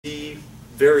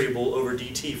variable over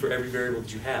dt for every variable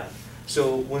that you have.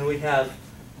 So when we have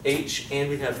h and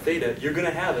we have theta, you're going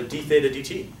to have a d theta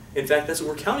dt. In fact, that's what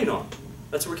we're counting on.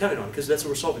 That's what we're counting on, because that's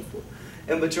what we're solving for.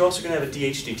 But you're also going to have a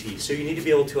dh dt, so you need to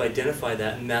be able to identify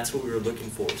that, and that's what we were looking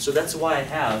for. So that's why I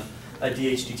have a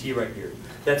dh dt right here.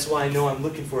 That's why I know I'm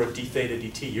looking for a d theta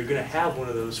dt. You're going to have one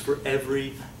of those for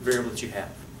every variable that you have,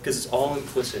 because it's all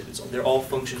implicit. They're all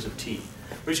functions of t.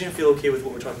 We're just going to feel okay with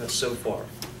what we're talking about so far.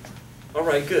 All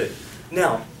right, good.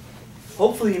 Now,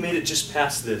 hopefully you made it just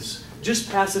past this. Just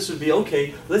past this would be,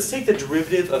 okay, let's take the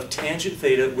derivative of tangent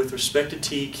theta with respect to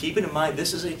t. Keeping in mind,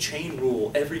 this is a chain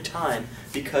rule every time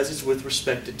because it's with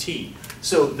respect to t.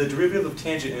 So the derivative of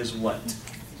tangent is what?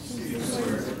 Secant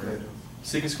squared.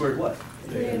 Secant squared what?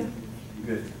 Theta.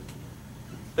 Good.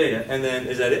 Theta. And then,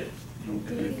 is that it?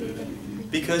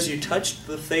 Because you touched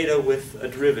the theta with a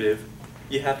derivative,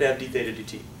 you have to have d theta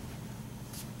dt.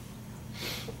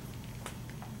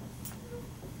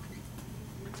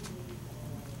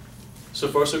 So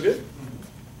far, so good?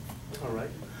 All right.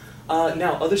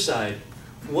 Now, other side.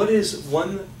 What is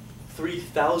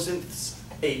 1/3000th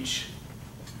h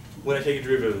when I take a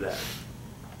derivative of that?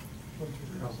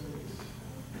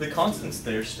 The constant's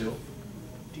there still.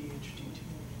 dH/dt.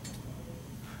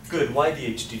 Good. Why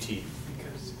dH/dt?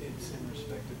 Because it's in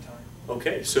respect to time.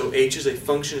 Okay, so h is a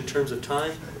function in terms of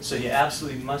time, so you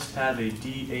absolutely must have a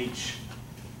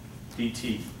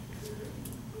dH/dt.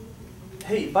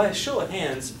 Hey, by a show of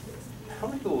hands, how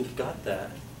many people got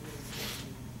that?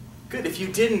 Good. If you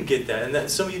didn't get that, and that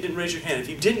some of you didn't raise your hand, if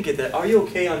you didn't get that, are you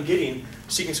okay on getting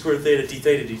secant squared theta d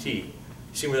theta dt? You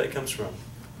see where that comes from?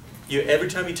 Every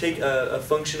time you take a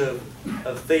function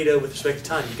of theta with respect to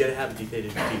time, you got to have a d theta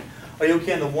dt. Are you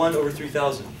okay on the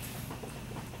 1/3000?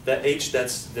 That h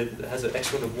that has an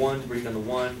exponent of 1, bring down the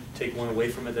 1, take 1 away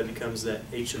from it, that becomes that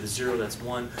h to the 0, that's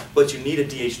 1. But you need a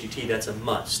dH dt, that's a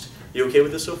must. You okay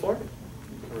with this so far?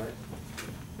 All right.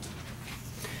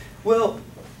 Well,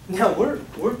 now we're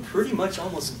pretty much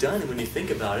almost done when you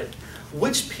think about it.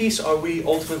 Which piece are we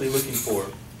ultimately looking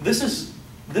for? This is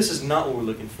not what we're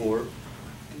looking for.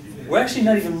 We're actually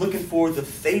not even looking for the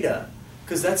theta,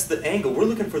 because that's the angle. We're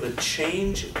looking for the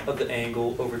change of the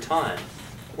angle over time.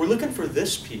 We're looking for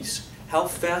this piece. How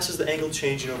fast is the angle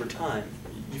changing over time?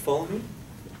 You follow me?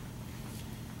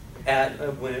 At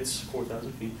when it's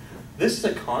 4,000 feet. This is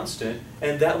a constant,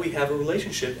 and that we have a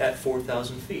relationship at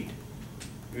 4,000 feet.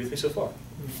 You with me so far?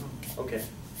 Okay.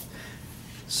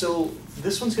 So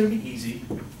this one's going to be easy.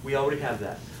 We already have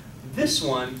that. This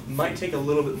one might take a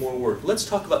little bit more work. Let's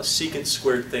talk about secant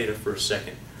squared theta for a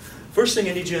second. First thing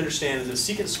I need you to understand is that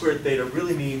secant squared theta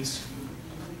really means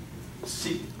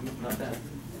not that.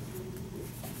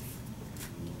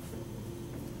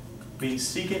 Means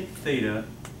secant theta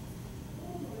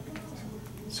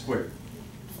squared.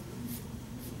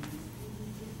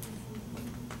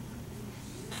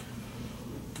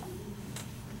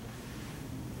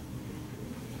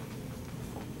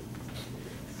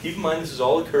 Keep in mind this is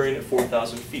all occurring at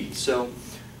 4,000 feet. So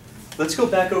let's go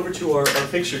back over to our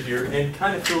picture here and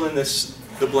kind of fill in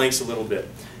the blanks a little bit.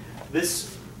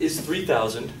 This is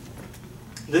 3,000.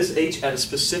 This h at a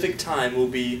specific time will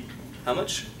be, how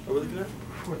much are we looking at?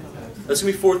 4,000. That's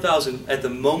going to be 4,000 at the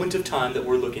moment of time that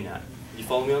we're looking at. You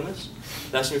follow me on this?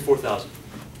 That's going to be 4,000.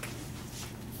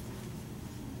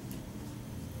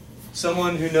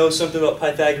 Someone who knows something about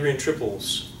Pythagorean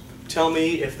triples, tell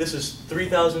me if this is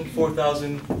 3,000,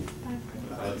 4,000.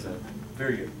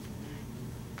 Very good.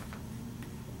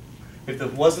 If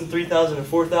it wasn't 3,000 or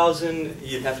 4,000,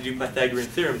 you'd have to do Pythagorean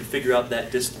theorem to figure out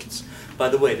that distance. By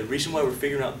the way, the reason why we're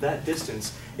figuring out that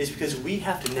distance is because we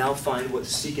have to now find what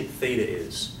secant theta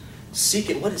is.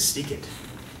 Secant, what is secant?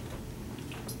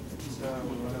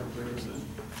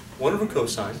 1 over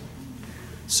cosine.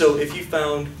 So if you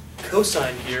found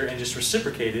cosine here and just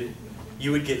reciprocated,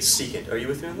 you would get secant. Are you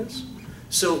with me on this?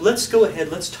 So let's go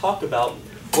ahead, let's talk about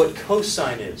what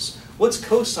cosine is. What's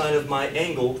cosine of my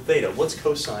angle theta? What's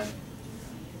cosine?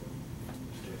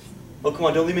 Oh, come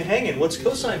on, don't leave me hanging. What's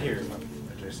cosine here?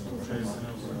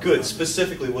 Good.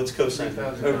 Specifically, what's cosine?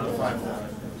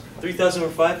 3,000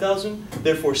 over 5,000.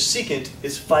 Therefore, secant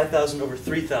is 5,000 over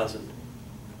 3,000.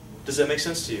 Does that make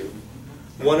sense to you?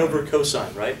 1 over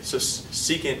cosine, right? So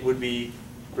secant would be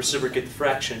reciprocate the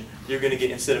fraction. You're going to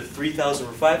get, instead of 3,000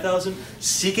 over 5,000,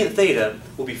 secant theta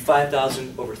will be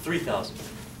 5,000 over 3,000.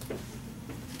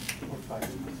 Or 5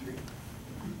 over 3.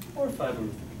 Or 5 over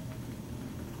 3.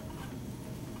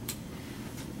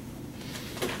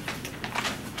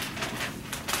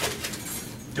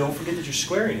 Don't forget that you're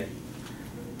squaring it.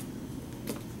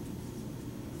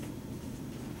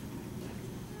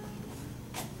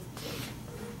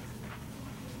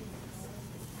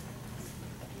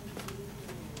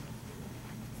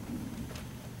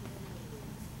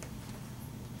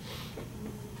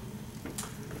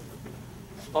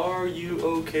 Are you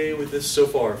okay with this so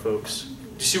far, folks? Do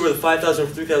you see where the 5,000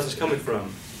 over 3,000 is coming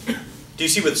from? Do you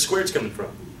see where the squared's coming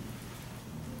from?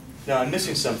 Now I'm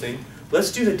missing something. Let's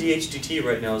do the dHdt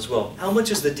right now as well. How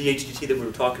much is the dHdt that we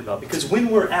were talking about? Because when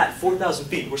we're at 4,000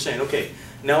 feet, we're saying, okay,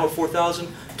 now at 4,000,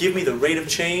 give me the rate of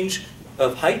change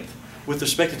of height with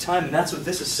respect to time, and that's what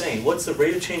this is saying. What's the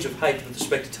rate of change of height with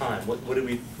respect to time? What did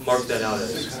we mark that out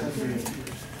as? 600 feet.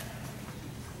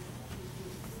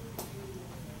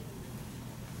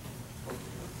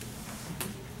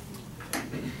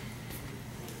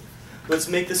 Let's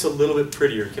make this a little bit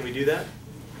prettier. Can we do that?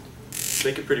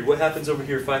 Make it pretty. What happens over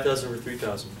here, 5,000 over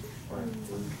 3,000?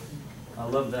 I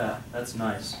love that. That's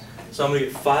nice. So I'm going to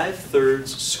get 5/3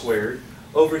 squared.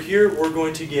 Over here, we're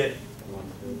going to get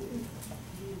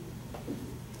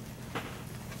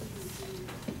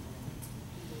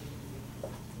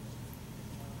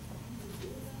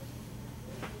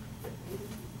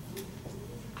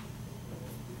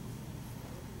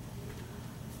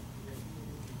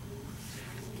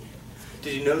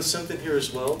Did you notice something here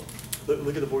as well?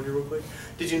 Look at the board here real quick.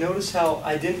 Did you notice how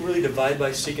I didn't really divide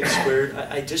by secant squared?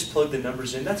 I just plugged the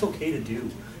numbers in. That's okay to do.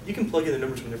 You can plug in the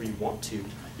numbers whenever you want to.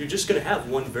 You're just going to have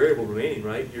one variable remaining,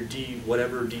 right? Your d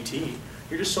whatever dt.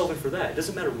 You're just solving for that. It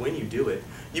doesn't matter when you do it.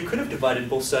 You could have divided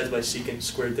both sides by secant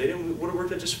squared theta and it would have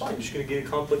worked out just fine. You're just going to get a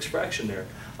complex fraction there.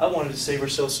 I wanted to save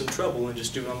ourselves some trouble and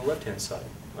just do it on the left-hand side.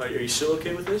 All right, are you still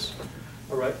okay with this?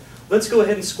 All right. Let's go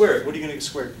ahead and square it. What are you going to get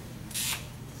squared?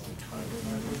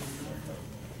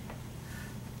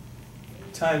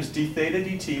 Times d theta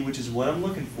dt, which is what I'm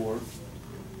looking for,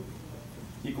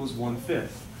 equals 1/5.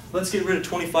 Let's get rid of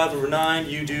 25 over 9.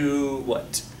 You do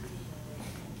what?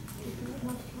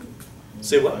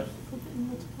 Say what?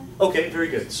 Okay, very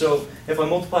good. So if I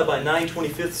multiply by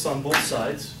 9/25 on both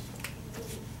sides,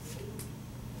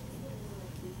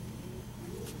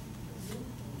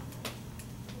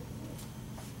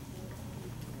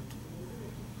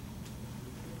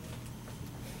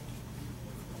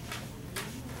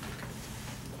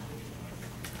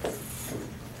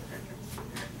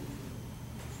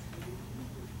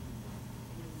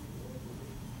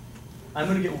 I'm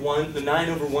going to get the 9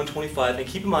 over 125, and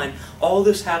keep in mind, all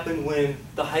this happened when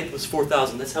the height was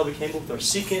 4,000. That's how we came up with our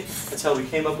secant. That's how we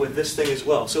came up with this thing as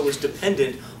well. So it was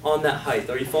dependent on that height.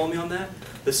 Are you following me on that?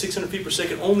 The 600 feet per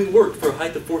second only worked for a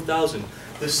height of 4,000.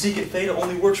 The secant theta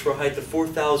only works for a height of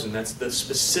 4,000. That's the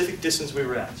specific distance we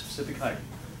were at, specific height.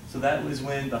 So that was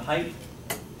when the height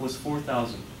was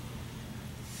 4,000.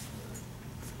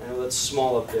 I know that's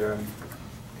small up there.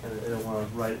 I don't want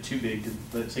to write it too big to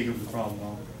let it take over the problem.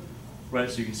 I'll write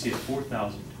it so you can see it,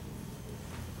 4,000.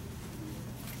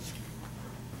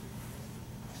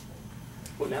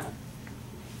 What now?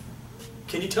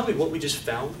 Can you tell me what we just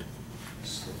found?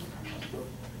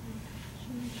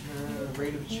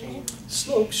 Rate of change.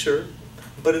 Slope, sure.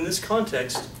 But in this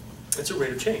context, it's a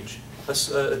rate of change. A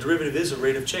derivative is a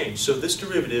rate of change. So this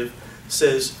derivative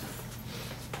says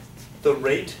the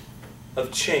rate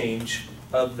of change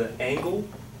of the angle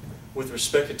with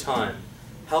respect to time.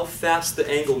 How fast the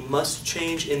angle must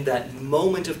change in that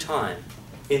moment of time,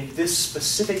 in this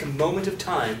specific moment of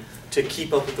time, to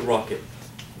keep up with the rocket.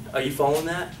 Are you following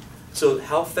that? So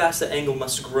how fast the angle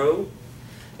must grow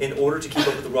in order to keep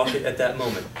up with the rocket at that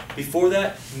moment. Before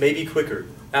that, maybe quicker.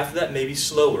 After that, maybe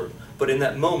slower. But in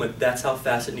that moment, that's how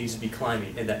fast it needs to be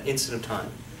climbing in that instant of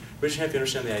time. We just have to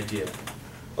understand the idea.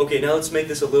 Okay, now let's make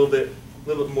this a little bit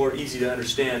more easy to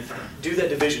understand. Do that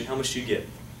division. How much do you get?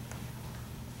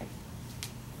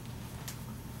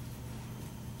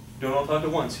 Don't all talk at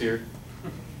once here.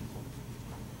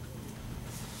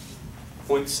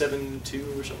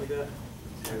 0.72 or something like that?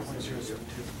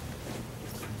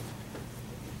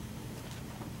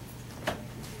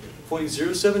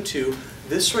 0.072.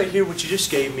 This right here, what you just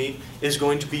gave me, is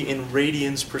going to be in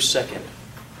radians per second.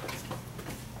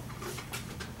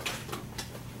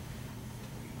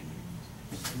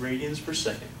 Radians per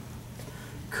second.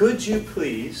 Could you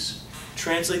please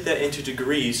translate that into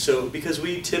degrees? So, because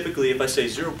we typically, if I say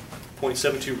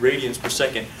 0.72 radians per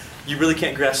second, you really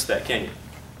can't grasp that, can you?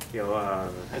 You know,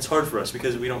 it's hard for us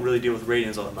because we don't really deal with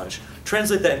radians all that much.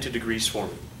 Translate that into degrees for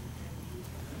me.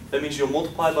 That means you'll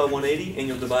multiply by 180 and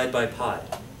you'll divide by pi.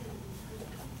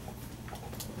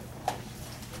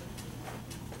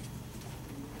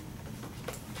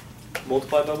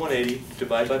 Multiply by 180,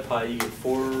 divide by pi, you get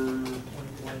 4.125.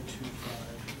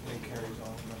 It carries on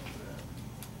up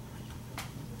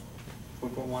to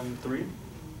 4.13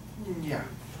 Yeah,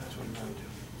 that's what I'm going to do.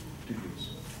 degrees.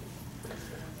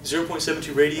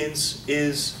 0.72 radians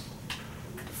is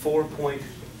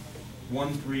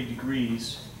 4.13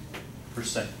 degrees per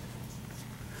second.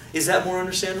 Is that more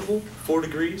understandable? 4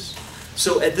 degrees?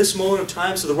 So at this moment of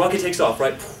time, so the rocket takes off,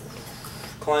 right?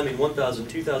 Climbing 1,000,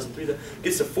 2,000, 3,000,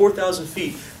 gets to 4,000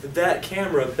 feet. That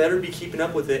camera better be keeping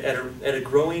up with it at a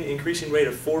growing, increasing rate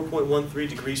of 4.13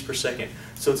 degrees per second.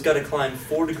 So it's got to climb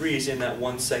 4 degrees in that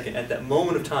 1 second at that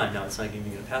moment of time. Now it's not even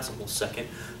going to pass a whole second,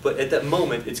 but at that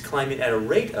moment it's climbing at a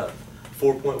rate of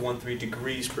 4.13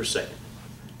 degrees per second.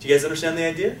 Do you guys understand the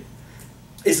idea?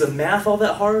 Is the math all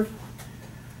that hard?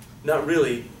 Not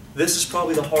really. This is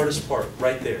probably the hardest part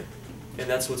right there. And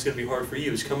that's what's going to be hard for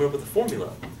you, is coming up with a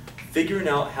formula. Figuring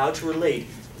out how to relate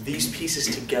these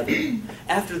pieces together.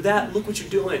 After that, look what you're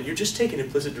doing. You're just taking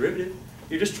implicit derivative.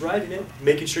 You're just deriving it,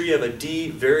 making sure you have a d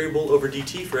variable over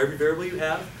dt for every variable you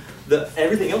have.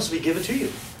 Everything else will be given to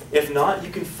you. If not,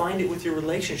 you can find it with your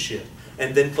relationship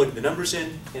and then plug the numbers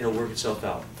in and it'll work itself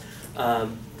out.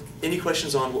 Any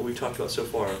questions on what we've talked about so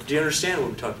far? Do you understand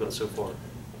what we've talked about so far?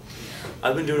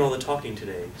 I've been doing all the talking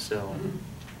today, so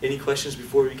any questions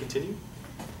before we continue?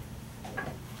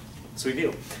 Sweet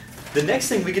deal. The next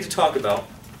thing we get to talk about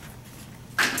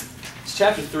is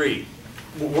chapter 3.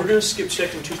 We're going to skip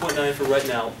section 2.9 for right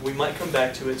now. We might come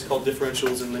back to it. It's called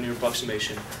differentials and linear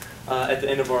approximation at the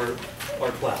end of our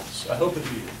class. I hope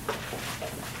it's you.